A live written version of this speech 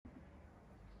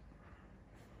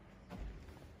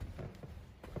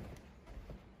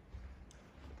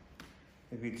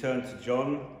If we turn to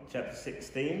John chapter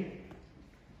 16,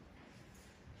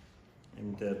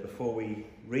 and before we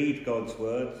read God's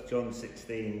word, John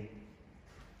 16,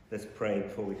 let's pray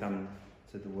before we come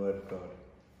to the word of God.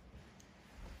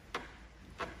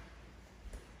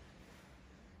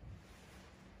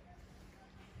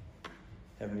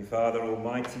 Heavenly Father,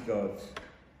 Almighty God,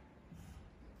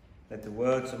 let the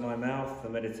words of my mouth, the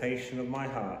meditation of my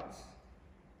heart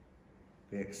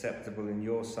be acceptable in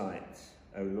your sight,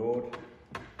 O Lord,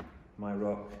 my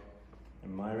rock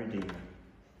and my redeemer.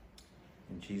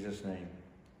 In Jesus' name,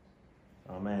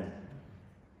 amen.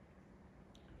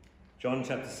 John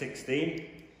chapter 16, and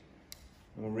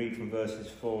we'll read from verses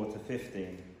 4 to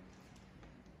 15.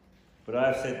 But I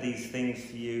have said these things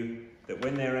to you, that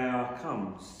when their hour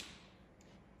comes,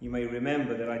 you may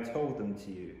remember that I told them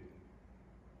to you.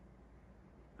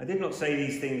 I did not say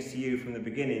these things to you from the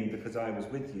beginning because I was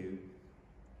with you.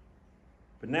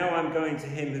 But now I'm going to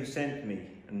him who sent me,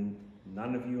 and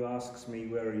none of you asks me,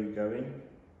 where are you going?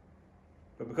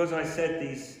 But because I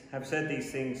have said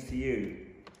these things to you,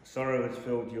 sorrow has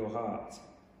filled your heart.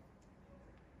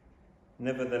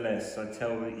 Nevertheless, I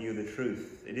tell you the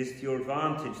truth. It is to your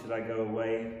advantage that I go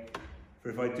away. For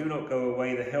if I do not go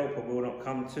away, the Helper will not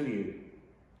come to you.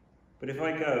 But if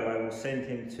I go, I will send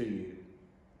him to you.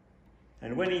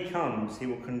 And when he comes, he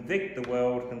will convict the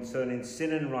world concerning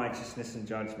sin and righteousness and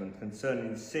judgment.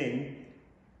 Concerning sin,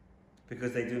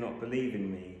 because they do not believe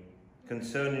in me.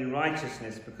 Concerning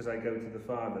righteousness, because I go to the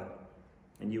Father,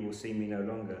 and you will see me no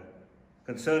longer.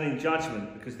 Concerning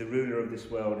judgment, because the ruler of this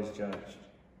world is judged.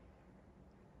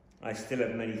 I still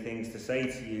have many things to say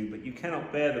to you, but you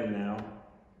cannot bear them now.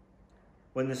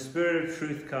 When the Spirit of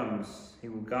truth comes, he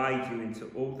will guide you into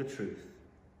all the truth.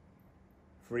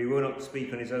 For he will not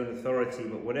speak on his own authority,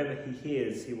 but whatever he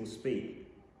hears, he will speak.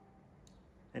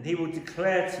 And he will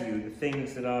declare to you the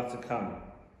things that are to come.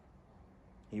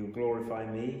 He will glorify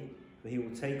me, for he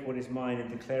will take what is mine and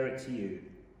declare it to you.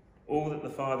 All that the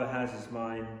Father has is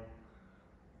mine.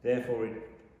 Therefore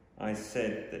I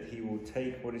said that he will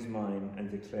take what is mine and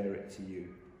declare it to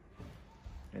you.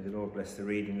 May the Lord bless the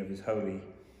reading of his holy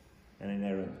and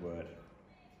inerrant word.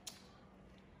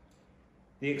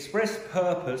 The express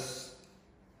purpose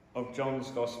of John's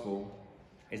Gospel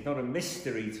is not a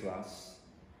mystery to us,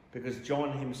 because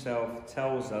John himself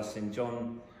tells us in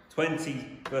John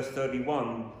 20 verse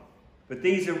 31, but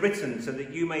these are written so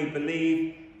that you may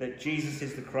believe that Jesus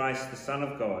is the Christ, the Son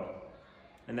of God,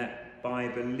 and that by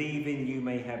believing you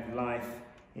may have life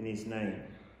in his name.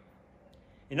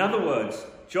 In other words,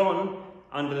 John,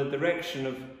 under the direction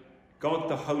of God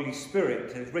the Holy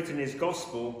Spirit, has written his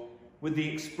Gospel with the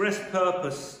express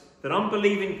purpose that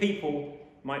unbelieving people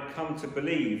might come to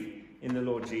believe in the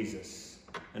Lord Jesus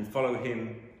and follow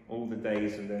him all the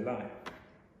days of their life.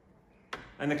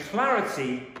 And the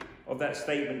clarity of that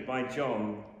statement by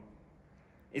John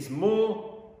is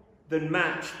more than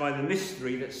matched by the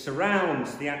mystery that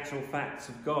surrounds the actual facts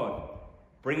of God,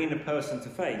 bringing a person to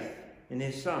faith in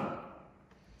his Son.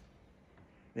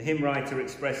 The hymn writer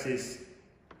expresses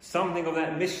something of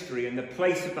that mystery and the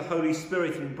place of the Holy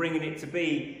Spirit in bringing it to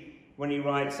be when he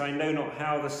writes, I know not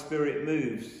how the Spirit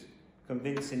moves,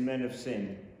 convincing men of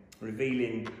sin,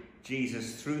 revealing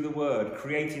Jesus through the word,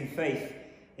 creating faith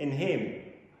in him.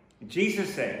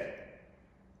 Jesus said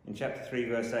in chapter 3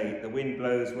 verse 8, the wind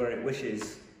blows where it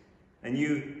wishes, and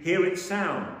you hear its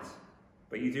sound,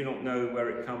 but you do not know where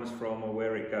it comes from or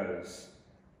where it goes.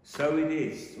 So it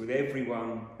is with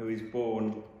everyone who is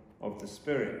born of the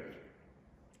Spirit.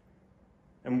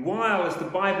 And while, as the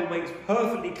Bible makes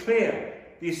perfectly clear,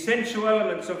 the essential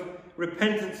elements of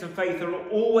repentance and faith are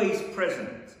always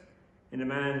present in a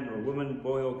man or a woman,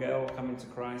 boy or girl coming to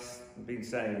Christ and being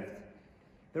saved,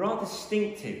 there are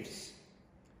distinctives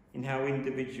in how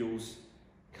individuals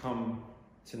come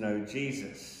to know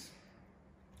Jesus.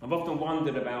 I've often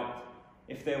wondered about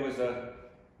if there was I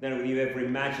don't know if you've ever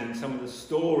imagined some of the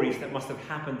stories that must have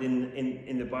happened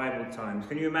in the Bible times.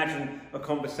 Can you imagine a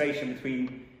conversation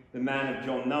between the man of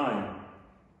John 9,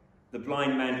 the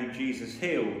blind man who Jesus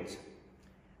healed,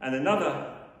 and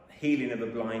another healing of a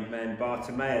blind man,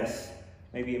 Bartimaeus,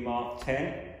 maybe in Mark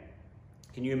 10?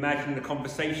 Can you imagine the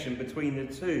conversation between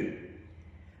the two?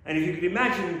 And if you could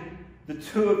imagine the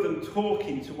two of them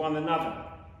talking to one another,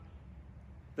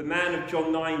 the man of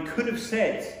John 9 could have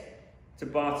said to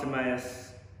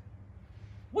Bartimaeus,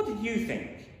 what did you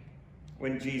think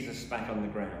when Jesus spat on the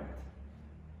ground?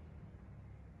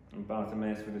 And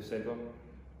Bartimaeus would have said, well,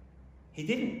 he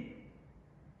didn't.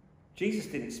 Jesus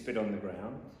didn't spit on the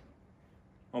ground.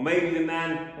 Or maybe the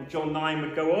man of John 9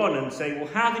 would go on and say, well,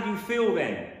 how did you feel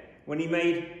then when he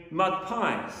made mud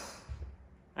pies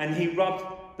and he rubbed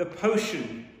the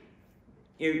potion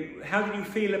How did you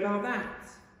feel about that?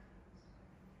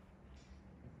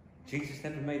 Jesus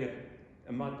never made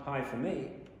a mud pie for me.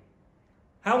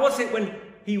 How was it when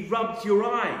he rubbed your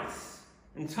eyes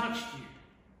and touched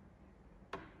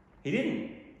you? He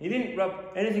didn't. He didn't rub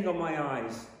anything on my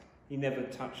eyes. He never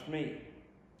touched me.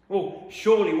 Well,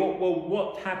 surely,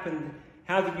 what happened?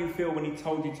 How did you feel when he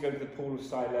told you to go to the pool of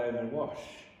Siloam and wash?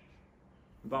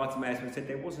 Bartimaeus said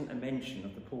there wasn't a mention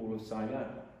of the pool of Siloam.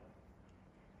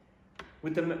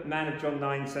 Would the man of John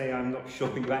 9 say, I'm not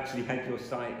sure you actually had your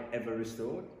sight ever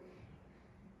restored?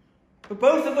 But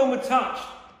both of them were touched,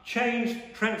 changed,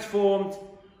 transformed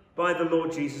by the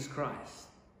Lord Jesus Christ.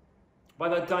 By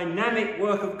the dynamic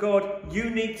work of God,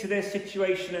 unique to their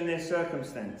situation and their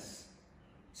circumstance.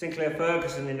 Sinclair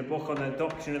Ferguson, in a book on the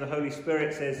doctrine of the Holy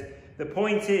Spirit, says, the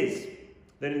point is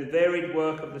that in the varied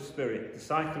work of the Spirit, the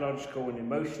psychological and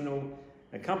emotional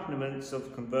accompaniments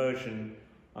of conversion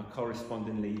are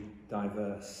correspondingly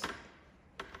diverse.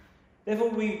 Therefore,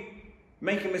 we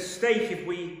make a mistake if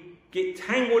we get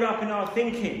tangled up in our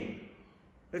thinking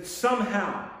that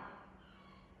somehow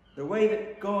the way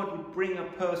that God would bring a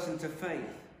person to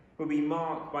faith will be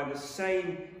marked by the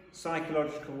same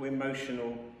psychological,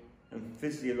 emotional, and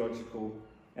physiological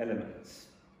elements.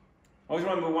 I always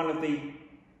remember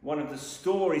one of the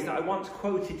stories that I once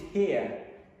quoted here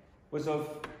was of,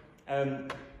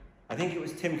 I think it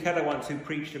was Tim Keller once, who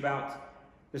preached about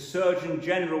the Surgeon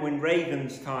General in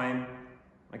Reagan's time,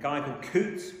 a guy called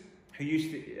Coote, who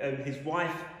his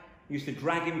wife used to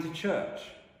drag him to church.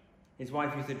 His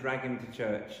wife used to drag him to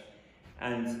church.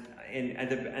 And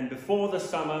before the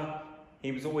summer,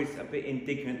 he was always a bit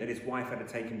indignant that his wife had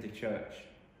to take him to church.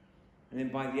 And then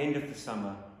by the end of the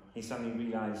summer, he suddenly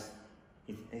realised,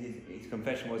 his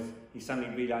confession was, he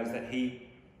suddenly realised that he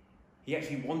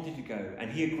actually wanted to go. And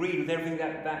he agreed with everything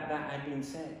that had been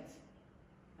said.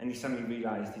 And he suddenly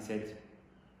realised, he said,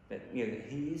 that he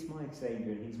is my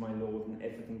Saviour and he's my Lord and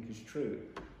everything is true.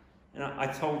 And I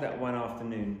told that one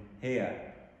afternoon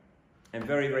here. And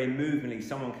very, very movingly,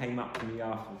 someone came up to me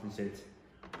afterwards and said,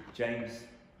 James,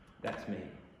 that's me.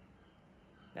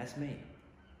 That's me.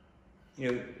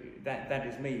 That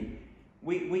is me.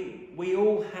 We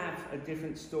all have a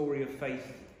different story of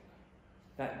faith,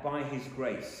 that by his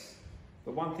grace.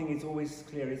 But one thing is always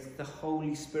clear, it's the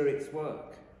Holy Spirit's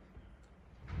work.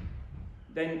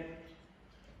 Then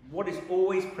what is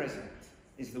always present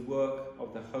is the work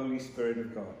of the Holy Spirit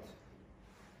of God,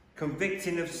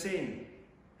 convicting of sin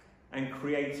and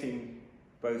creating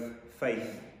both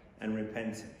faith and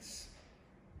repentance.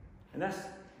 And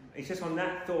it's just on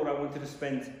that thought I wanted to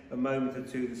spend a moment or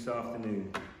two this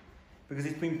afternoon, because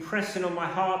it's been pressing on my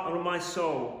heart and on my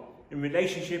soul in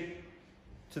relationship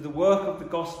to the work of the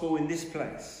gospel in this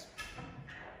place.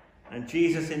 And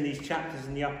Jesus, in these chapters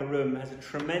in the upper room, has a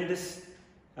tremendous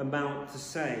amount to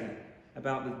say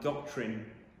about the doctrine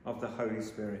of the Holy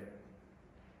Spirit.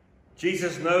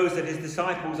 Jesus knows that his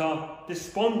disciples are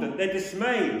despondent, they're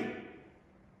dismayed,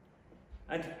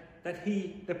 and that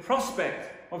the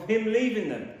prospect of him leaving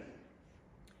them.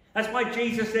 That's why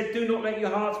Jesus said, do not let your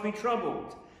hearts be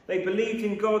troubled. They believed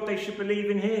in God, they should believe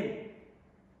in him.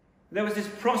 There was this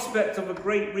prospect of a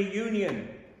great reunion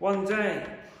one day.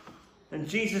 And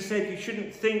Jesus said, you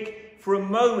shouldn't think for a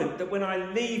moment that when I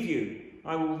leave you,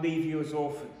 I will leave you as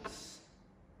orphans.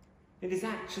 It is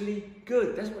actually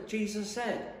good. That's what Jesus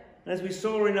said. And as we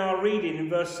saw in our reading in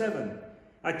verse 7,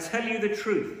 I tell you the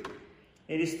truth,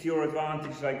 it is to your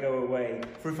advantage that I go away.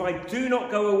 For if I do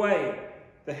not go away,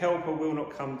 the Helper will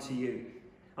not come to you.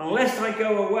 Unless I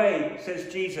go away,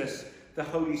 says Jesus, the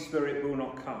Holy Spirit will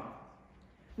not come.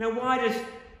 Now, why does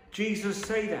Jesus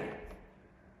say that?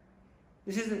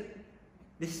 This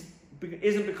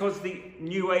isn't because the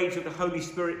new age of the Holy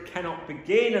Spirit cannot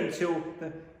begin until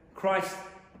Christ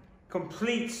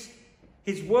completes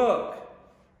his work.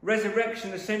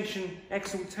 Resurrection, ascension,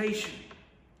 exaltation.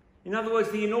 In other words,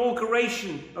 the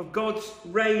inauguration of God's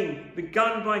reign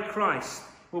begun by Christ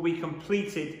will be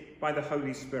completed by the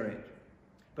Holy Spirit.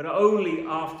 But only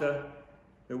after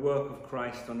the work of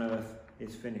Christ on earth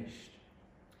is finished.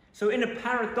 So in a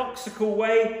paradoxical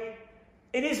way,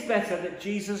 it is better that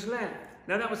Jesus left.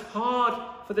 Now that was hard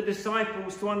for the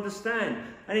disciples to understand.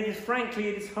 And it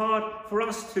is hard for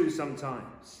us too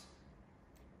sometimes.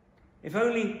 If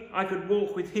only I could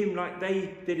walk with him like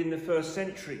they did in the first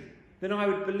century, then I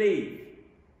would believe.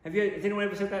 Has anyone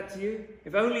ever said that to you?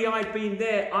 If only I'd been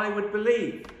there, I would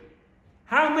believe.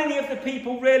 How many of the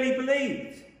people really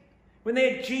believed when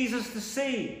they had Jesus to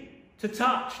see, to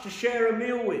touch, to share a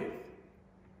meal with?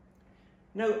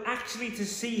 No, actually to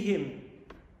see him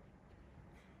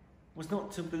was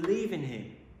not to believe in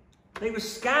him. They were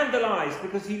scandalized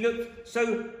because he looked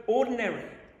so ordinary.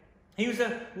 He was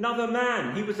another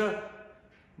man. He was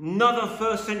another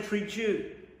first century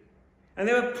Jew. And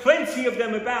there were plenty of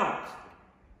them about,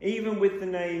 even with the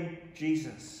name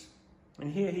Jesus.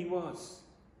 And here he was.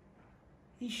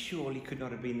 He surely could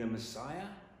not have been the Messiah.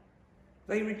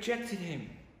 They rejected him.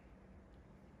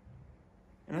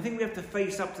 And I think we have to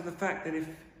face up to the fact that if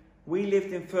we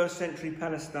lived in first century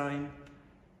Palestine,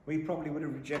 we probably would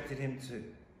have rejected him too.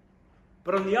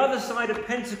 But on the other side of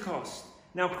Pentecost,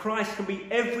 now Christ can be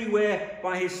everywhere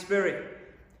by his Spirit.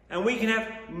 And we can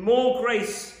have more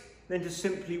grace than to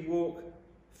simply walk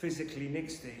physically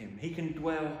next to him. He can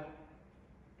dwell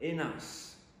in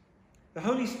us. The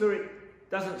Holy Spirit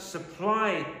doesn't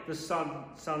supply the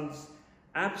Son's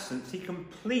absence. He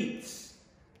completes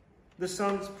the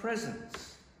Son's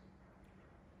presence.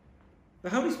 The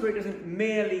Holy Spirit doesn't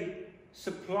merely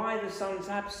supply the Son's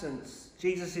absence.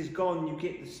 Jesus is gone, you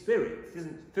get the Spirit. He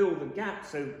doesn't fill the gap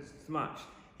so much.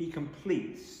 He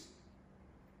completes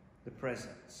the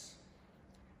presence.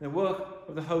 The work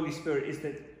of the Holy Spirit is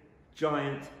the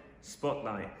giant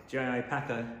spotlight. J.I.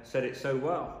 Packer said it so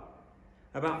well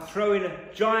about throwing a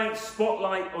giant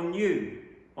spotlight on you,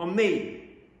 on me,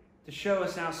 to show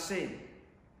us our sin,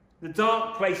 the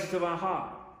dark places of our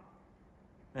heart,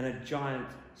 and a giant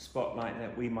spotlight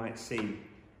that we might see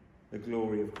the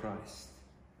glory of Christ.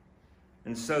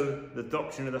 And so the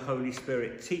doctrine of the Holy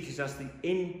Spirit teaches us the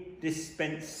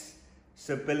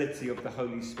indispensability of the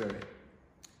Holy Spirit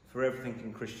for everything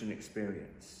in Christian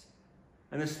experience.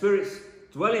 And the Spirit's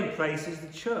dwelling place is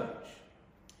the church.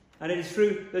 And it is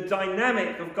through the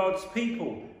dynamic of God's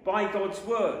people, by God's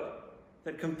word,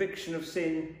 that conviction of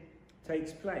sin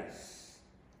takes place.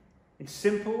 It's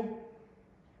simple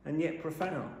and yet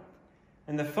profound.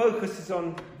 And the focus is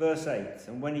on verse 8.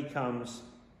 And when he comes,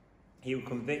 he will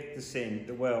convict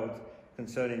the world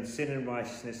concerning sin and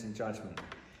righteousness and judgment.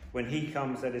 When he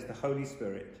comes, that is the Holy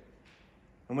Spirit.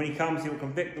 And when he comes, he will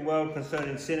convict the world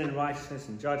concerning sin and righteousness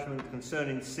and judgment.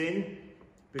 Concerning sin,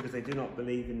 because they do not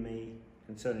believe in me.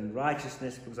 Concerning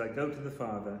righteousness, because I go to the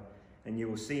Father, and you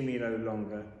will see me no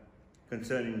longer.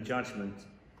 Concerning judgment,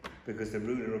 because the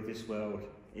ruler of this world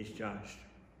is judged.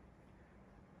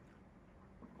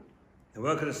 The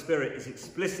work of the Spirit is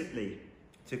explicitly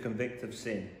to convict of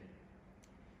sin.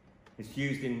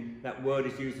 That word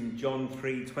is used in John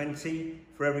 3:20.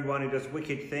 For everyone who does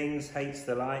wicked things hates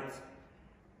the light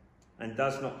and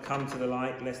does not come to the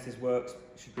light, lest his works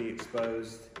should be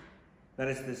exposed. That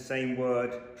is the same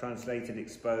word translated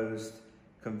exposed,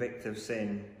 convict of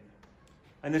sin.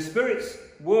 And the Spirit's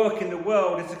work in the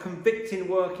world is a convicting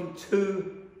work in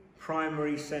two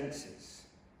primary senses.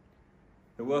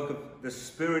 The work of the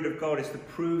Spirit of God is to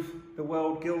prove the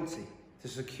world guilty, to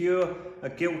secure a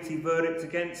guilty verdict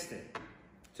against it,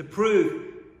 to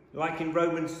prove, like in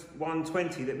Romans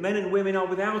 1:20, that men and women are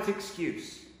without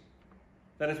excuse.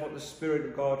 That is what the Spirit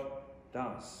of God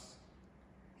does.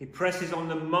 He presses on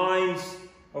the minds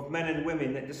of men and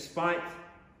women that despite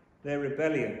their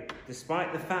rebellion,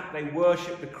 despite the fact they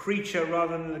worship the creature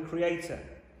rather than the Creator,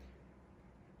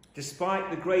 despite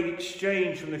the great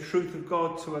exchange from the truth of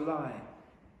God to a lie,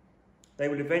 they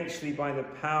will eventually, by the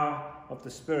power of the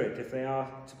Spirit, if they are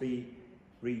to be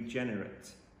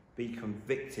regenerate, be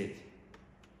convicted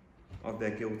of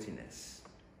their guiltiness.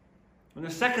 And the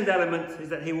second element is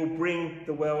that he will bring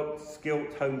the world's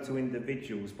guilt home to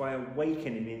individuals by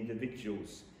awakening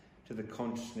individuals to the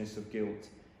consciousness of guilt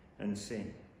and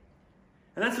sin.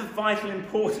 And that's of vital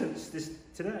importance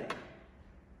today.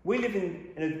 We live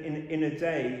in a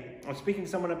day, I was speaking to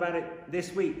someone about it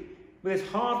this week, where there's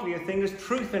hardly a thing as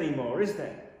truth anymore, is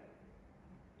there?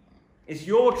 It's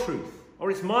your truth,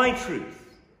 or it's my truth.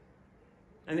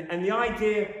 And the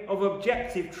idea of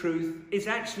objective truth is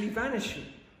actually vanishing.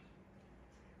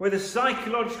 Where the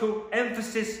psychological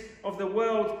emphasis of the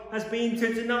world has been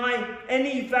to deny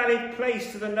any valid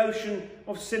place to the notion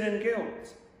of sin and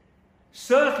guilt.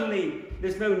 Certainly,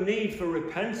 there's no need for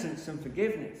repentance and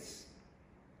forgiveness.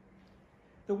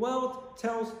 The world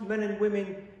tells men and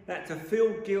women that to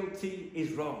feel guilty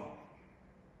is wrong.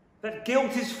 That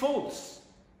guilt is false.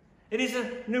 It is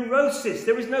a neurosis.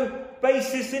 There is no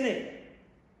basis in it.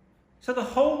 So the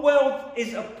whole world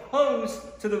is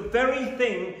opposed to the very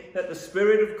thing that the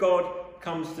Spirit of God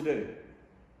comes to do.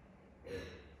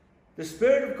 The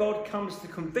Spirit of God comes to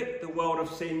convict the world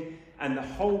of sin, and the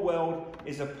whole world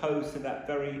is opposed to that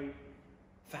very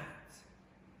fact.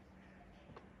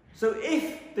 So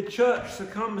if the church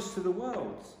succumbs to the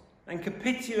world and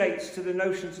capitulates to the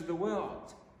notions of the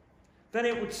world, then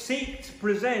it would seek to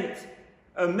present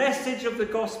a message of the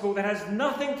gospel that has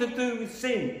nothing to do with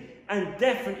sin and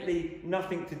definitely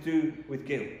nothing to do with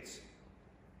guilt.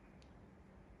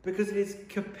 because it is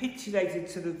capitulated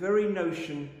to the very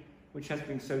notion which has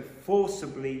been so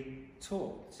forcibly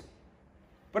taught.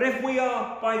 But if we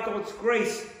are, by God's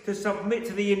grace, to submit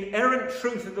to the inerrant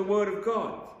truth of the Word of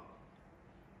God,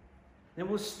 then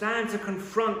we'll stand to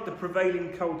confront the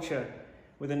prevailing culture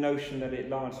with a notion that it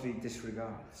largely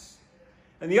disregards.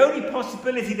 And the only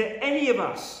possibility that any of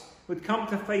us would come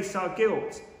to face our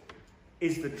guilt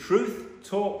is the truth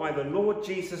taught by the Lord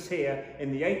Jesus here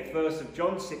in the 8th verse of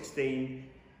John 16.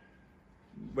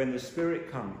 When the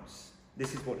Spirit comes,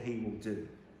 this is what he will do.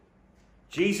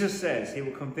 Jesus says he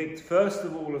will convict first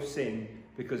of all of sin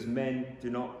because men do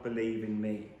not believe in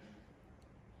me.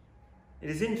 It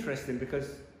is interesting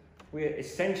because we're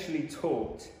essentially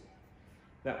taught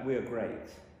that we're great.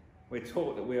 We're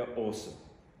taught that we are awesome.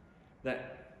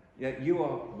 That you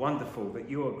are wonderful, that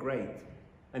you are great.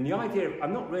 And the idea of,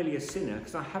 I'm not really a sinner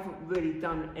because I haven't really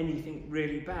done anything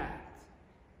really bad.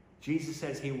 Jesus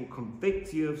says he will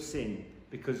convict you of sin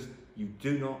because you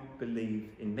do not believe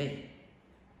in me.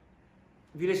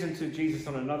 If you listen to Jesus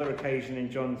on another occasion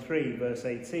in John 3, verse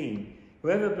 18,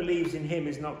 whoever believes in him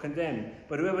is not condemned,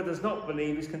 but whoever does not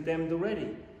believe is condemned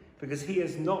already, because he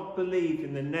has not believed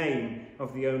in the name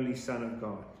of the only Son of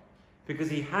God, because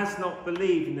he has not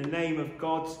believed in the name of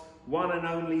God's one and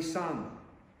only Son.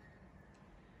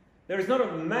 There is not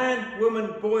a man,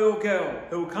 woman, boy or girl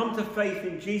who will come to faith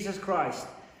in Jesus Christ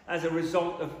as a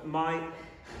result of my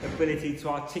ability to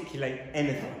articulate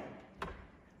anything.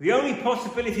 The only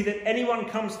possibility that anyone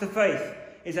comes to faith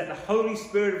is that the Holy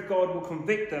Spirit of God will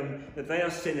convict them that they are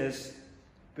sinners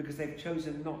because they've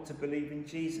chosen not to believe in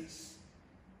Jesus.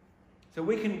 So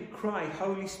we can cry,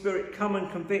 Holy Spirit, come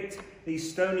and convict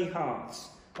these stony hearts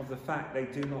of the fact they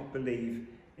do not believe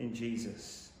in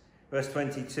Jesus. Verse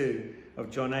 22 of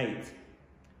John 8.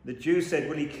 The Jews said,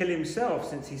 will he kill himself,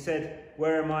 since he said,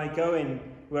 where am I going?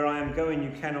 Where I am going,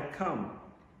 you cannot come.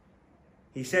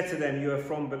 He said to them, you are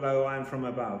from below, I am from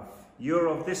above. You are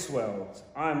of this world,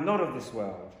 I am not of this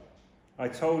world. I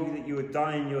told you that you would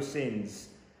die in your sins.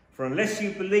 For unless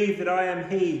you believe that I am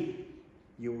he,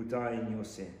 you will die in your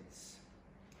sins.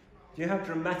 Do you know how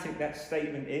dramatic that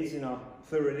statement is in our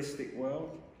pluralistic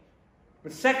world?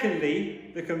 But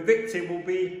secondly, the convicted will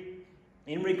be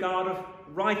in regard of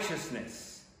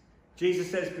righteousness.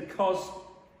 Jesus says, because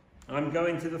I'm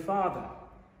going to the Father.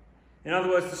 In other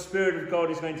words, the Spirit of God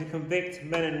is going to convict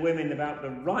men and women about the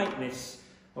rightness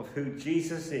of who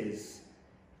Jesus is,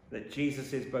 that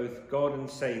Jesus is both God and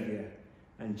Saviour,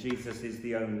 and Jesus is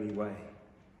the only way.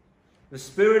 The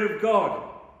Spirit of God,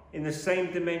 in the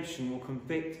same dimension, will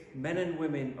convict men and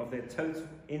women of their total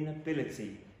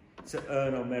inability to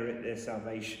earn or merit their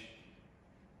salvation.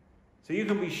 So you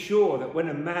can be sure that when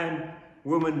a man,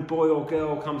 woman, boy or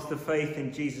girl comes to faith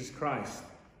in Jesus Christ,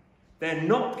 they're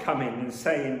not coming and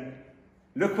saying,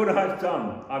 look what I've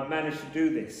done. I've managed to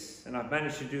do this, and I've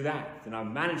managed to do that, and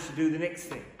I've managed to do the next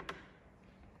thing.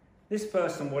 This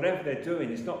person, whatever they're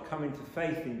doing, is not coming to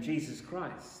faith in Jesus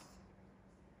Christ.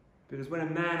 Because when a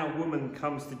man or woman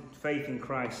comes to faith in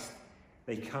Christ,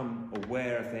 they come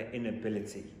aware of their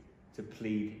inability to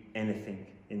plead anything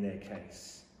in their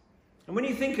case. And when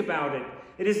you think about it,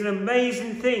 it is an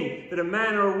amazing thing that a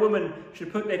man or a woman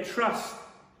should put their trust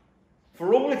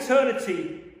for all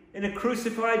eternity in a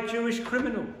crucified Jewish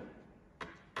criminal.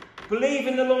 Believe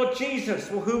in the Lord Jesus.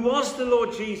 Well, who was the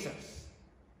Lord Jesus?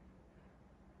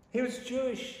 He was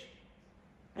Jewish,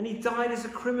 and he died as a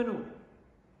criminal.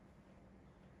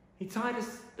 He died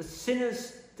as a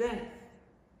sinner's death.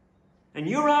 And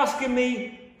you're asking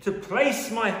me to place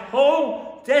my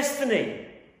whole destiny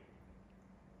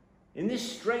in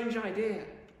this strange idea?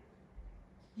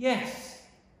 Yes.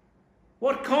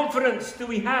 What confidence do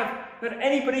we have that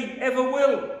anybody ever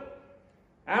will?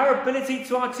 Our ability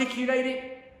to articulate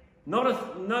it?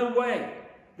 No way.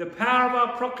 The power of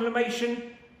our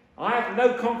proclamation? I have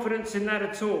no confidence in that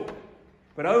at all.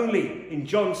 But only in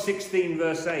John 16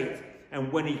 verse 8.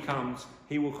 And when he comes,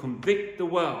 he will convict the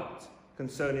world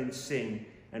concerning sin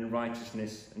and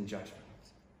righteousness and judgment.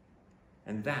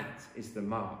 And that is the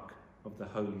mark of the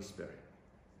Holy Spirit.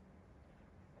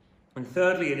 And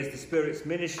thirdly, it is the Spirit's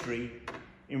ministry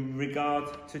in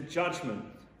regard to judgment.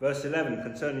 Verse 11,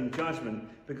 concerning judgment,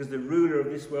 because the ruler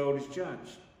of this world is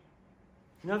judged.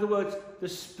 In other words, the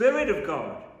Spirit of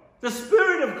God,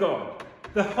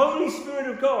 the Holy Spirit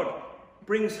of God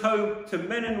brings home to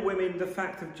men and women the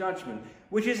fact of judgment,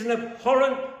 which is an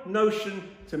abhorrent notion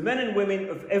to men and women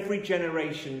of every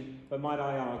generation, but might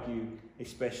I argue,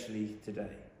 especially today.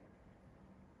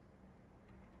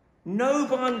 No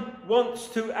one wants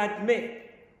to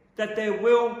admit that there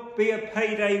will be a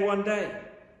payday one day.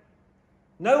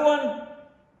 No one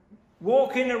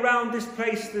walking around this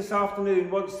place this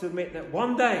afternoon wants to admit that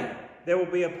one day there will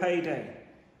be a payday.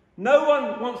 No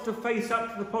one wants to face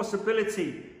up to the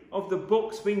possibility of the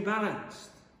books being balanced.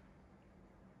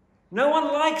 No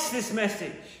one likes this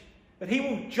message, that he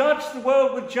will judge the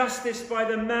world with justice by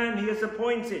the man he has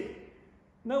appointed.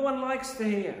 No one likes to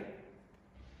hear.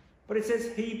 But it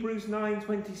says Hebrews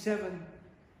 9:27,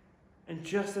 and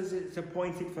just as it's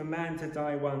appointed for man to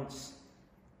die once,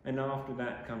 and after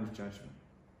that comes judgment.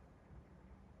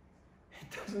 It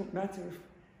doesn't matter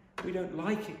if we don't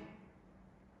like it.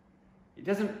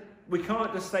 We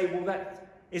can't just say, well,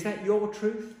 is that your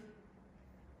truth?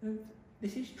 No,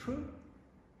 this is true.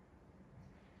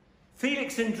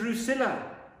 Felix and Drusilla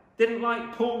didn't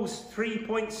like Paul's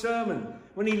 3-point sermon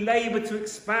when he laboured to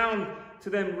expound to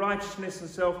them righteousness and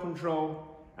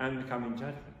self-control and the coming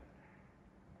judgment.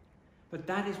 But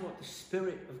that is what the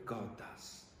Spirit of God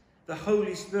does. The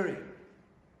Holy Spirit.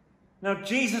 Now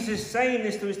Jesus is saying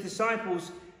this to his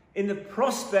disciples in the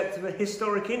prospect of a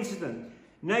historic incident,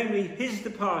 namely his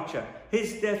departure,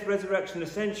 his death, resurrection,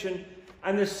 ascension,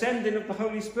 and the sending of the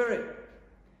Holy Spirit.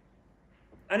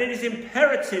 And it is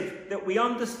imperative that we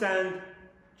understand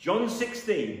John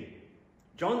 16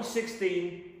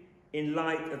 in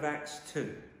light of Acts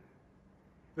 2.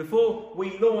 Before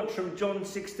we launch from John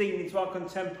 16 into our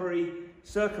contemporary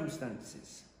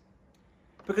circumstances.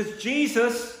 Because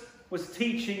Jesus was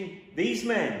teaching these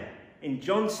men in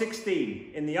John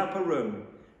 16 in the upper room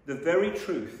the very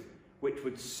truth which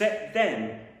would set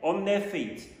them on their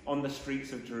feet on the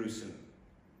streets of Jerusalem.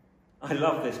 I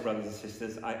love this, brothers and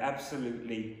sisters. I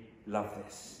absolutely love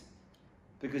this.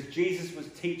 Because Jesus was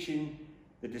teaching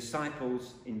the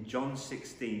disciples in John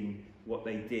 16 what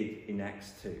they did in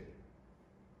Acts 2.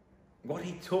 What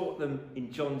he taught them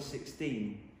in John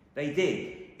 16, they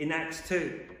did in Acts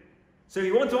 2. So if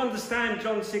you want to understand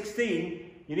John 16,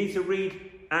 you need to read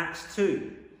Acts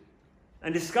 2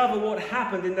 and discover what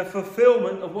happened in the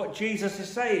fulfillment of what Jesus is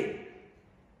saying.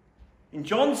 In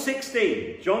John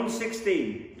 16,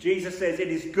 Jesus says, "It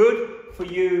is good for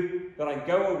you that I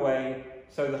go away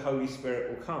so the Holy Spirit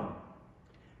will come."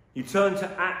 You turn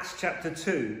to Acts chapter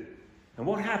 2, and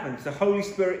what happens? The Holy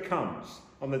Spirit comes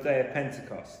on the day of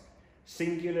Pentecost.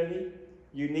 Singularly,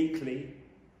 uniquely.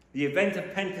 The event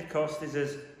of Pentecost is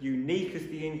as unique as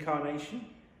the incarnation,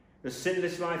 the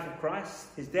sinless life of Christ,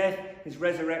 his death, his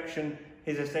resurrection,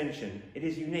 his ascension. It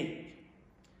is unique.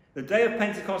 The day of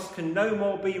Pentecost can no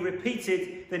more be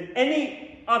repeated than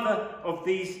any other of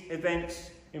these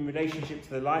events in relationship to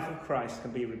the life of Christ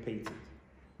can be repeated,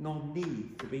 nor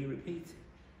need to be repeated.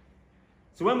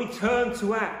 So when we turn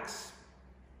to Acts,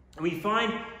 and we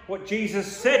find what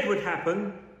Jesus said would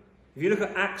happen, if you look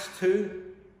at Acts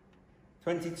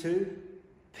 2:22,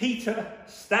 Peter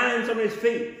stands on his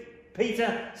feet.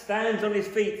 Peter stands on his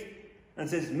feet and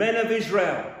says, "Men of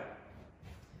Israel."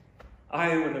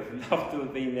 I would have loved to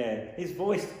have been there. His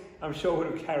voice, I'm sure, would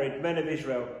have carried, "Men of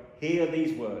Israel, hear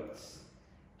these words.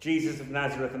 Jesus of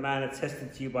Nazareth, a man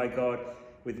attested to you by God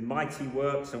with mighty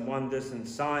works and wonders and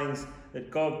signs that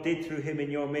God did through him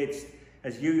in your midst,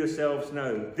 as you yourselves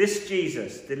know. This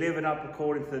Jesus, delivered up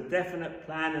according to the definite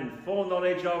plan and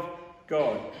foreknowledge of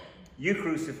God, you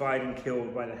crucified and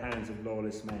killed by the hands of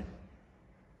lawless men."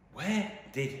 Where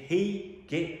did he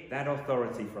get that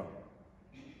authority from?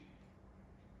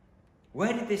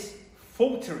 Where did this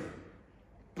faltering,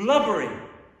 blubbering,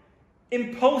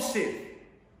 impulsive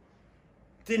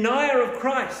denier of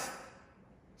Christ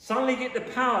suddenly get the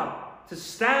power to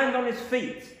stand on his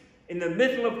feet in the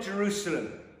middle of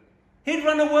Jerusalem? He'd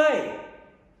run away.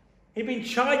 He'd been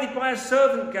chided by a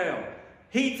servant girl.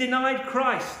 He denied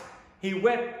Christ. He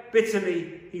wept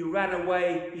bitterly. He ran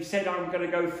away. He said, "I'm going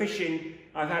to go fishing.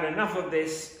 I've had enough of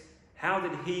this." How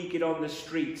did he get on the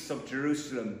streets of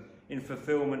Jerusalem in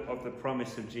fulfillment of the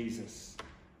promise of Jesus?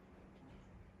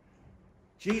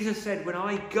 Jesus said, "When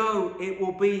I go, it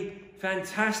will be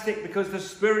fantastic because the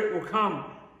Spirit will come.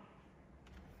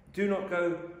 Do not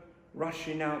go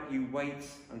rushing out. You wait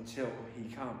until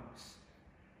he comes.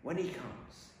 When he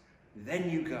comes, then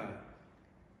you go."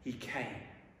 He came,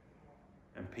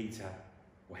 and Peter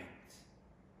went.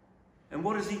 And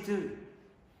what does he do?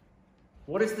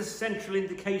 What is the central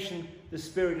indication the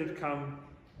Spirit had come?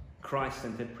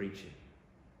 Christ-centered preaching.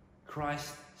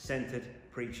 Christ-centered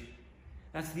preaching.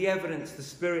 That's the evidence the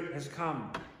Spirit has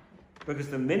come. Because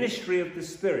the ministry of the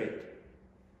Spirit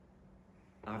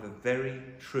are the very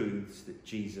truths that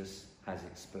Jesus has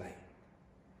explained.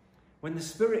 When the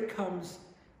Spirit comes,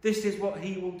 this is what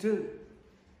he will do.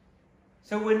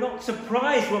 So we're not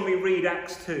surprised when we read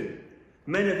Acts 2.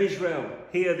 "Men of Israel,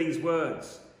 hear these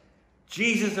words.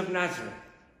 Jesus of Nazareth."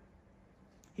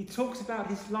 He talks about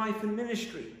his life and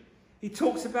ministry. He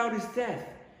talks about his death.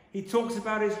 He talks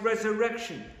about his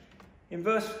resurrection. In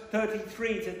verse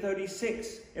 33 to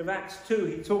 36 of Acts 2,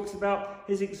 he talks about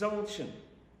his exaltation.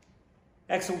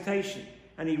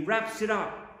 And he wraps it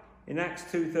up in Acts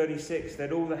 2:36,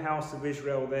 "Let all the house of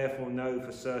Israel therefore know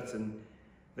for certain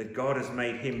that God has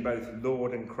made him both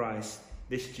Lord and Christ,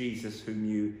 this Jesus whom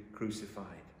you crucified."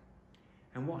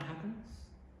 And what happens?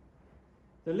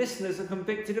 The listeners are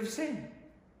convicted of sin.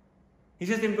 He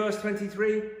says in verse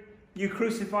 23, "You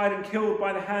crucified and killed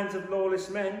by the hands of lawless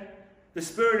men. The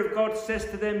Spirit of God says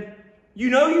to them, 'You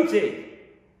know you did.'"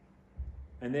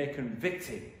 And they're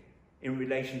convicted in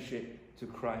relationship to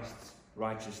Christ's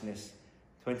righteousness.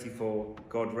 24,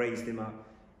 "God raised him up,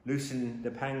 loosened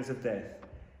the pangs of death,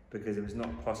 because it was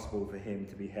not possible for him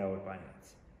to be held by it."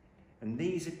 And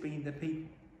these had been the people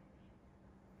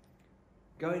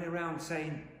going around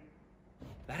saying,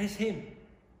 "That is him.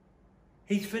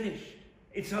 He's finished.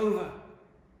 It's over.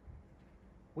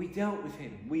 We dealt with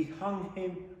him. We hung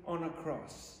him on a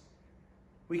cross.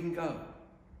 We can go.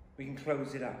 We can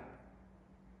close it up."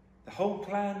 The whole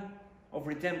plan of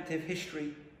redemptive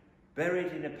history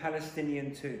buried in a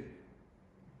Palestinian tomb.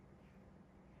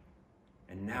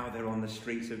 And now they're on the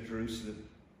streets of Jerusalem.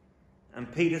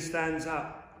 And Peter stands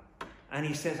up and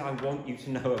he says, "I want you to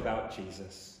know about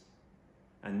Jesus.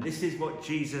 And this is what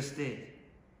Jesus did."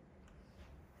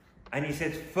 And he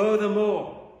says,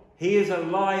 "Furthermore, he is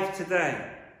alive today."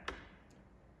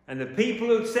 And the people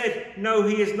who said, "No,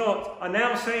 he is not," are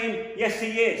now saying, "Yes,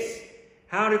 he is."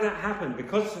 How did that happen?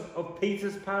 Because of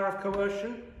Peter's power of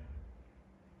coercion?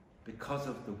 Because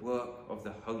of the work of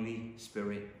the Holy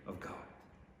Spirit of God.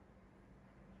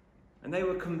 And they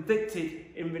were convicted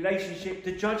in relationship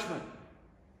to judgment.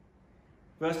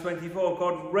 Verse 24,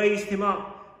 "God raised him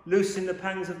up, loosing the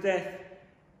pangs of death,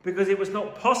 because it was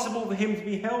not possible for him to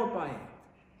be held by it.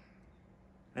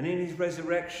 And in his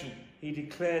resurrection, he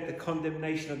declared the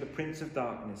condemnation of the prince of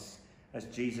darkness, as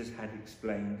Jesus had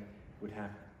explained would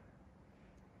happen."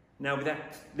 Now, with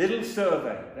that little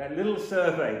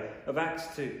survey of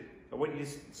Acts 2, I want you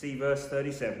to see verse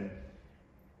 37.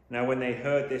 "Now, when they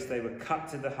heard this, they were cut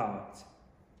to the heart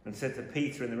and said to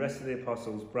Peter and the rest of the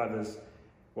apostles, 'Brothers,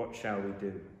 what shall we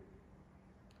do?'"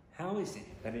 How is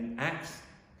it that in Acts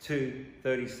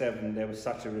 2:37 there was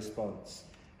such a response?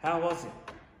 How was it?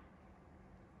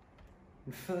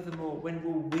 And furthermore, when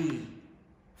will we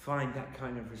find that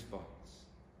kind of response?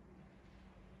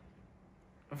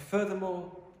 And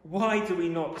furthermore, why do we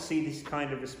not see this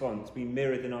kind of response be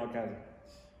mirrored in our gatherings?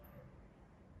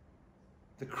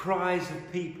 The cries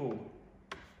of people,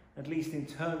 at least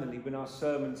internally, when our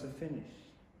sermons are finished.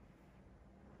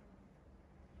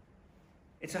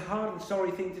 It's a hard and sorry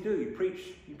thing to do. You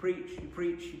preach.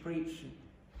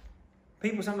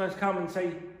 People sometimes come and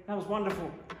say, "That was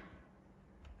wonderful,"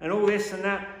 and all this and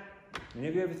that. And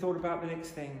have you ever thought about the next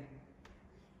thing?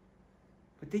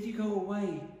 But did you go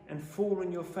away and fall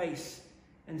on your face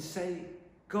and say,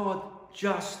 "God,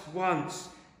 just once,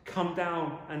 come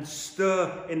down and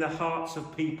stir in the hearts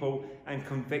of people and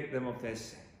convict them of their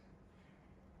sin"?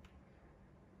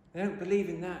 They don't believe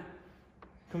in that.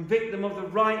 Convict them of the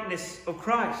rightness of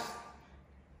Christ,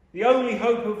 the only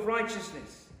hope of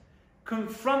righteousness.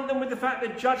 Confront them with the fact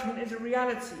that judgment is a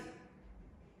reality.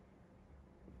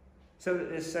 So that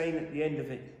they're saying at the end of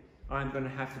it, "I'm going to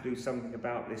have to do something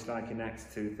about this," like in Acts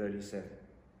 2:37.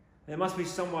 There must be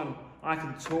someone I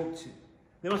can talk to.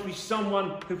 There must be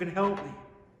someone who can help me.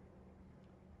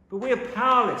 But we are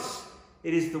powerless.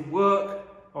 It is the work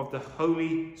of the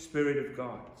Holy Spirit of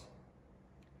God.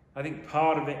 I think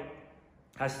part of it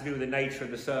has to do with the nature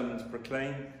of the sermons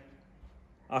proclaimed.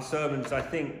 Our sermons, I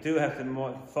think, do have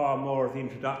far more of the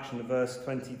introduction to verse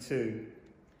 22.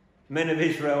 "Men of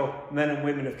Israel, men and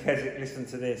women of Keswick, listen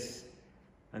to this."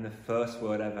 And the first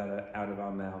word out of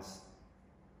our mouths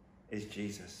is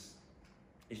Jesus.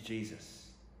 Is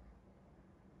Jesus.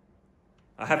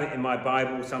 I have it in my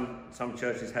Bible. Some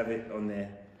churches have it on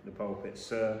the pulpit.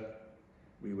 "Sir,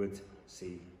 we would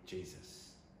see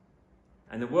Jesus."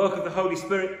 And the work of the Holy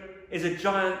Spirit is a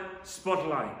giant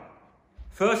spotlight.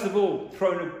 First of all,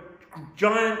 thrown a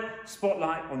giant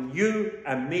spotlight on you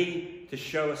and me to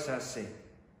show us our sin.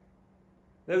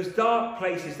 Those dark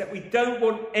places that we don't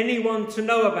want anyone to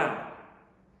know about.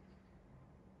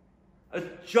 A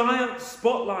giant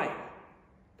spotlight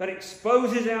that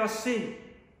exposes our sin.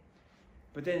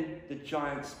 But then the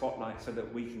giant spotlight so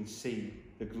that we can see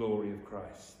the glory of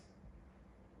Christ.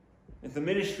 If the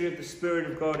ministry of the Spirit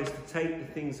of God is to take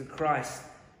the things of Christ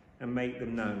and make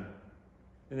them known,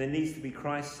 then there needs to be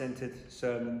Christ-centered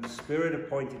sermons,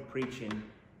 Spirit-appointed preaching,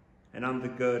 and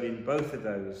undergirding both of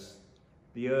those,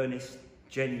 the earnest,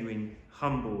 genuine,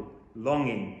 humble,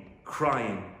 longing,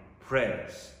 crying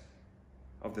prayers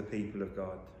of the people of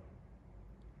God.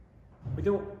 We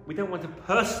don't want to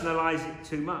personalise it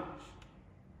too much.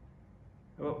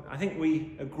 Well, I think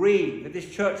we agree that this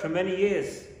church for many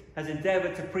years has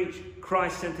endeavoured to preach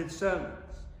Christ-centred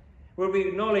sermons, where we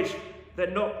acknowledge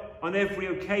that not on every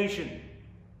occasion,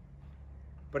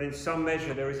 but in some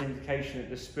measure there is indication that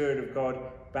the Spirit of God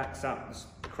backs up this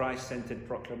Christ-centred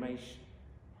proclamation.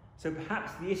 So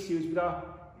perhaps the issue is with our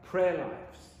prayer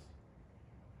lives.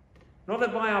 Not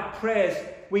that by our prayers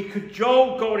we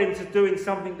cajole God into doing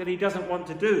something that he doesn't want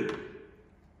to do,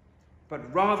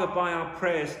 but rather by our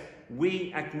prayers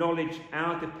we acknowledge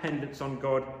our dependence on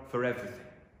God for everything.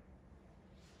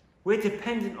 We're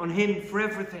dependent on him for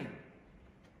everything.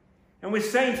 And we're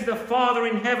saying to the Father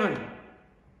in heaven,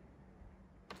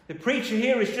 the preacher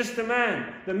here is just a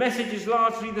man. The message is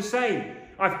largely the same.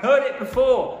 I've heard it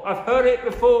before. I've heard it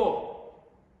before.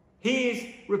 He is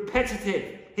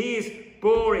repetitive. He is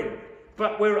boring.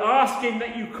 But we're asking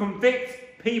that you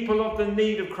convict people of the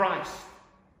need of Christ.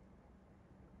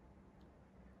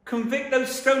 Convict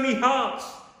those stony hearts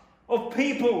of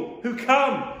people who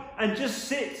come and just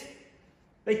sit.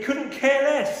 They couldn't care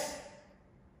less.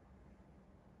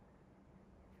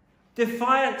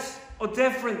 Defiance or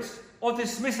deference or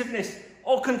dismissiveness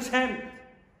or contempt.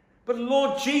 But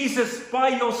Lord Jesus, by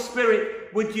your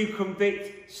Spirit, would you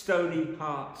convict stony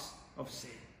hearts of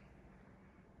sin?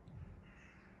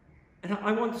 And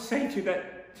I want to say to you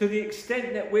that to the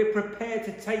extent that we're prepared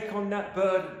to take on that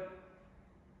burden,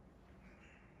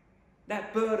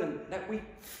 that we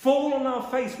fall on our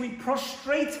face, we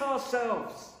prostrate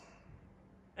ourselves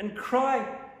and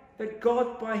cry that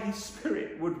God by his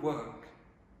Spirit would work.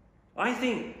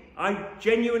 I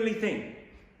genuinely think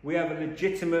we have a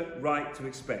legitimate right to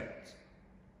expect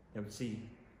that we see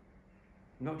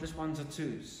not just ones or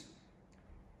twos,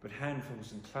 but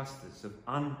handfuls and clusters of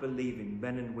unbelieving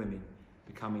men and women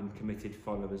becoming committed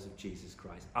followers of Jesus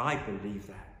Christ. I believe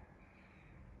that.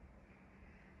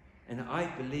 And I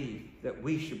believe that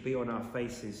we should be on our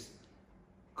faces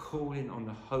calling on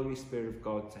the Holy Spirit of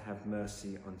God to have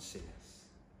mercy on sinners.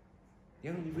 The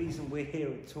only reason we're here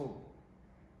at all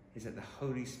is that the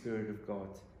Holy Spirit of God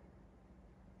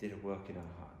did a work in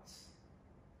our hearts.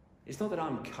 It's not that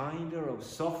I'm kinder or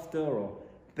softer or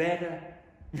better.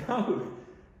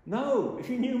 No. If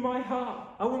you knew my heart,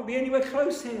 I wouldn't be anywhere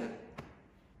close here.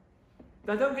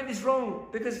 Now don't get this wrong,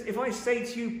 because if I say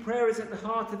to you prayer is at the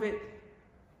heart of it,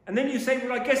 and then you say,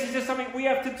 well, I guess it's just something we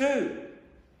have to do.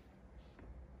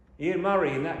 Ian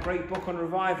Murray, in that great book on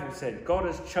revival, said, God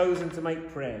has chosen to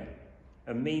make prayer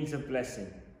a means of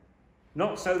blessing,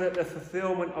 not so that the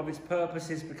fulfillment of his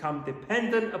purposes become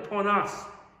dependent upon us,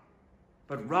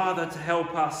 but rather to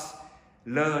help us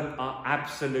learn our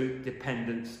absolute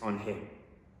dependence on him.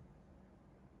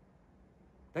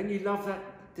 Don't you love that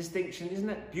distinction? Isn't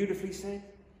that beautifully said?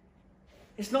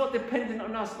 It's not dependent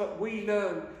on us, but we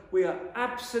learn we are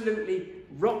absolutely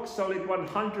rock solid,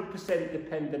 100%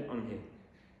 dependent on him.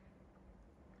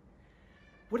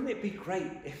 Wouldn't it be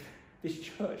great if this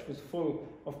church was full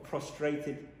of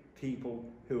prostrated people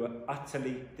who are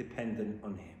utterly dependent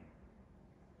on him?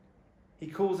 He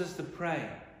calls us to pray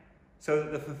so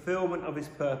that the fulfillment of his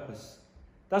purpose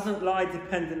doesn't lie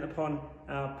dependent upon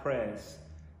our prayers,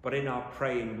 but in our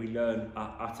praying we learn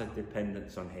our utter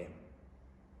dependence on him.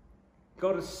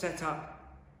 God has set up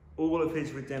all of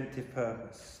his redemptive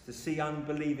purpose to see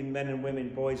unbelieving men and women,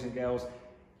 boys and girls,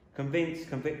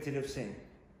 convicted of sin,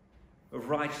 of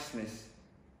righteousness,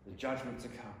 the judgment to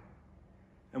come.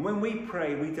 And when we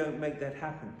pray, we don't make that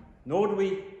happen, nor do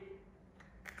we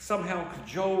somehow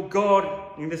cajole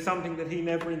God into something that he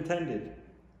never intended,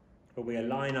 but we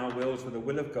align our wills with the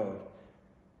will of God,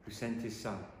 who sent his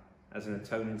Son as an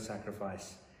atoning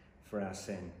sacrifice for our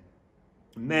sin.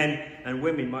 Men and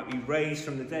women might be raised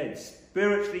from the dead,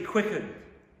 spiritually quickened,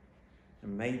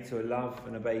 and made to love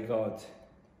and obey God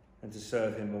and to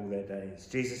serve him all their days.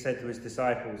 Jesus said to his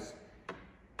disciples,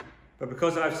 but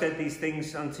because I've said these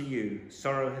things unto you,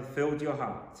 sorrow hath filled your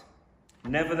heart.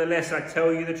 Nevertheless, I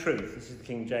tell you the truth. This is the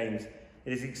King James.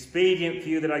 It is expedient for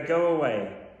you that I go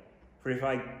away. For if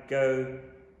I go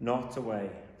not away,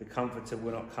 the Comforter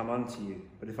will not come unto you.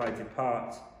 But if I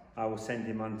depart, I will send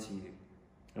him unto you.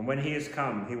 And when he has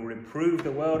come, he will reprove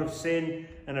the world of sin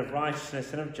and of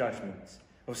righteousness and of judgment.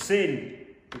 Of sin,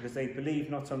 because they believe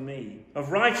not on me.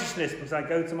 Of righteousness, because I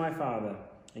go to my Father,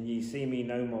 and ye see me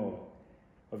no more.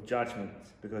 Of judgment,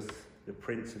 because the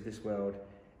prince of this world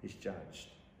is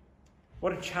judged.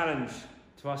 What a challenge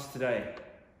to us today.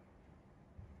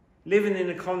 Living in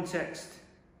a context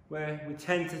where we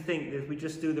tend to think that if we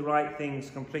just do the right things,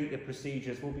 complete the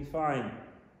procedures, we'll be fine.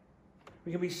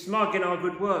 We can be smug in our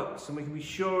good works, and we can be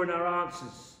sure in our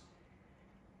answers.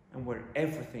 And we're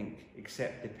everything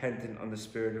except dependent on the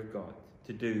Spirit of God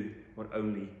to do what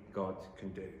only God can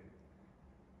do.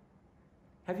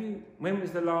 When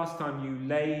was the last time you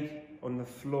laid on the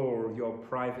floor of your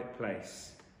private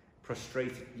place,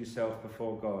 prostrated yourself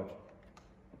before God,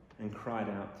 and cried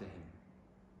out to him?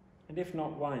 And if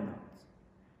not, why not?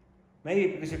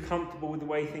 Maybe because you're comfortable with the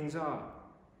way things are.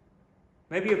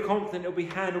 Maybe you're confident it'll be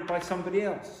handled by somebody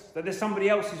else, that there's somebody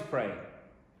else who's praying.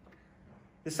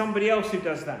 There's somebody else who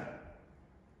does that.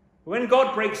 When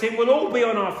God breaks in, we'll all be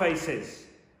on our faces,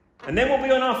 and then we'll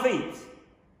be on our feet.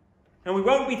 And we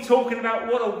won't be talking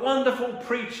about what a wonderful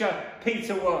preacher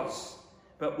Peter was,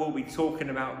 but we'll be talking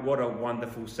about what a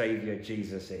wonderful Saviour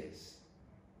Jesus is.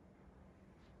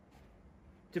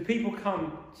 Do people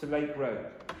come to Lake Road?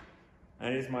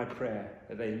 And it is my prayer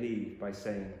that they leave by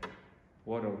saying,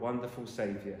 what a wonderful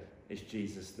Saviour is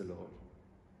Jesus the Lord.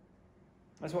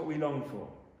 That's what we long for.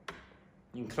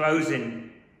 In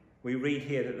closing, we read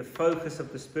here that the focus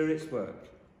of the Spirit's work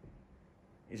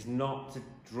is not to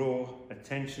draw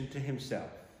attention to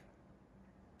himself,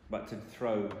 but to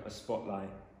throw a spotlight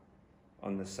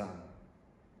on the Son.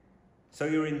 So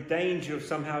you're in danger of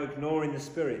somehow ignoring the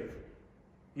Spirit.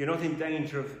 You're not in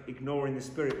danger of ignoring the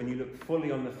Spirit when you look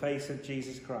fully on the face of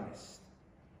Jesus Christ.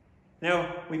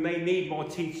 Now, we may need more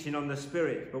teaching on the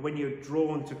Spirit, but when you're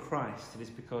drawn to Christ, it is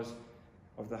because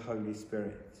of the Holy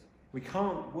Spirit. We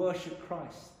can't worship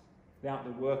Christ without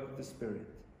the work of the Spirit.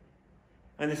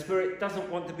 And the Spirit doesn't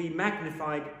want to be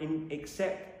magnified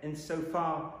except in so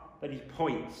far that he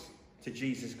points to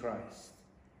Jesus Christ.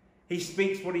 He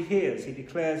speaks what he hears, he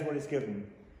declares what is given,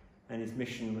 and his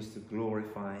mission was to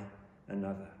glorify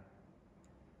another.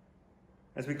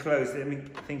 As we close, let me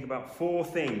think about 4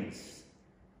 things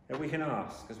that we can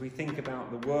ask as we think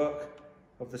about the work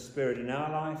of the Spirit in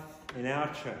our life, in our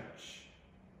church.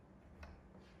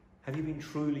 Have you been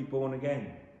truly born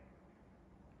again?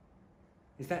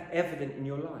 Is that evident in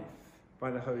your life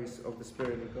by the Holy of the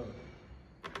Spirit of God?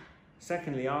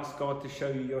 Secondly, ask God to show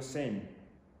you your sin.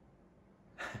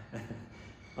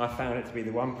 I found it to be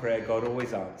the one prayer God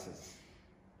always answers.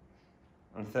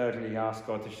 And thirdly, ask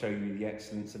God to show you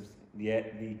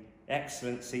the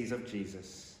excellencies of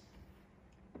Jesus.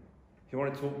 If you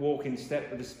want to walk in step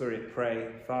with the Spirit,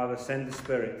 pray, Father, send the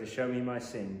Spirit to show me my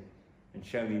sin and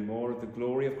show me more of the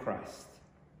glory of Christ,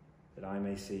 that I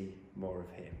may see more of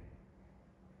him.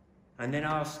 And then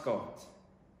ask God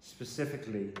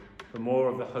specifically for more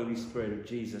of the Holy Spirit of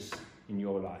Jesus in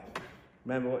your life.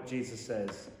 Remember what Jesus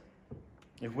says.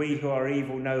 If we who are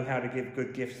evil know how to give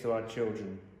good gifts to our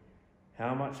children,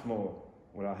 how much more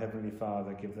will our Heavenly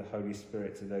Father give the Holy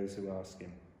Spirit to those who ask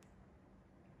him?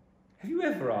 Have you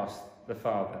ever asked the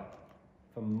Father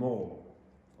for more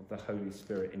of the Holy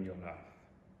Spirit in your life?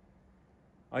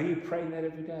 Are you praying that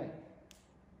every day?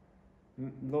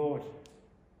 Lord,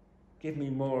 give me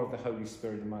more of the Holy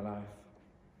Spirit in my life.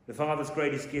 The Father's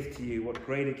greatest gift to you, what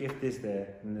greater gift is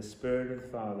there than the Spirit of the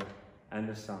Father and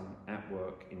the Son at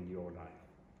work in your life?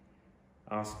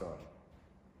 Ask God.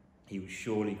 He will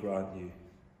surely grant you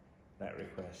that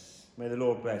request. May the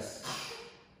Lord bless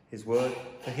his word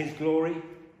for his glory,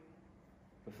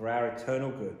 but for our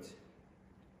eternal good.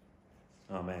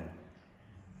 Amen.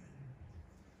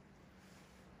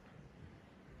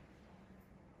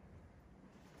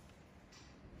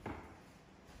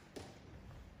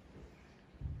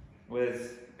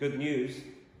 With good news,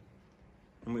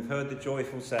 and we've heard the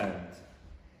joyful sound,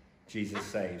 Jesus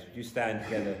saves. Would you stand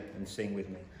together and sing with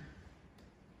me?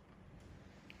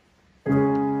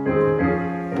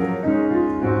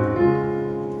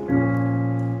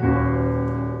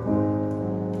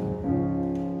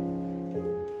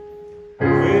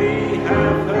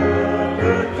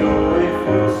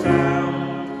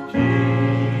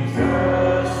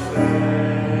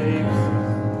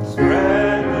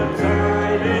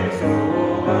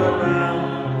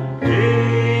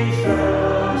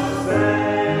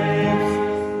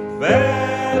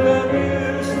 Where the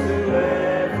music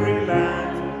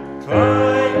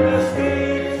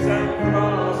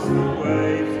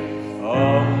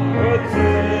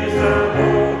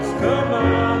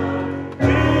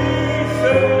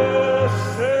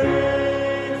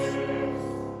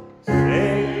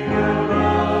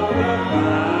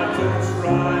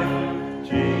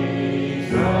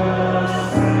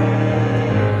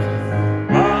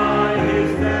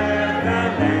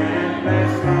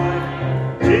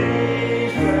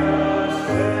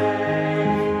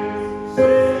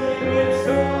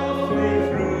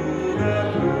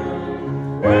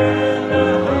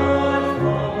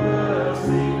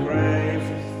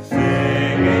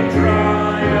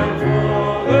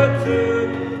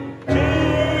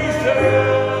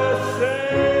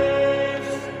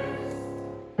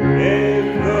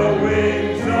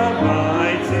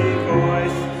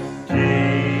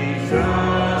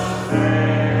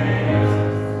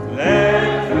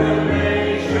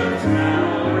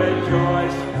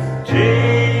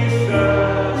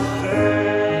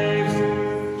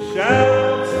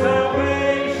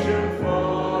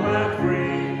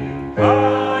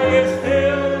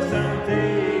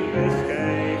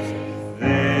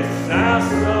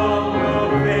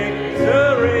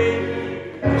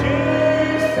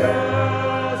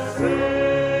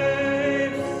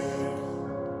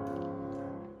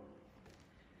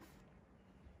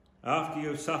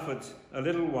suffered a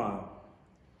little while,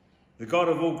 the God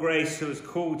of all grace, who has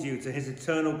called you to his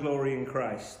eternal glory in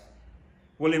Christ,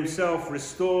 will himself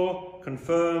restore,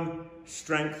 confirm,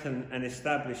 strengthen, and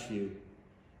establish you.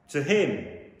 To him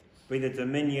be the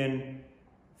dominion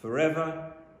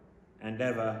forever and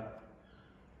ever.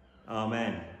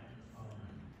 Amen.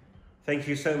 Thank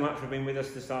you so much for being with us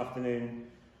this afternoon.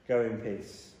 Go in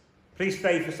peace. Please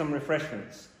stay for some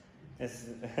refreshments.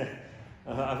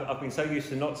 I've been so used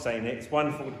to not saying it. It's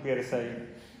wonderful to be able to say,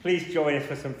 please join us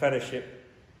for some fellowship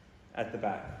at the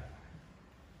back.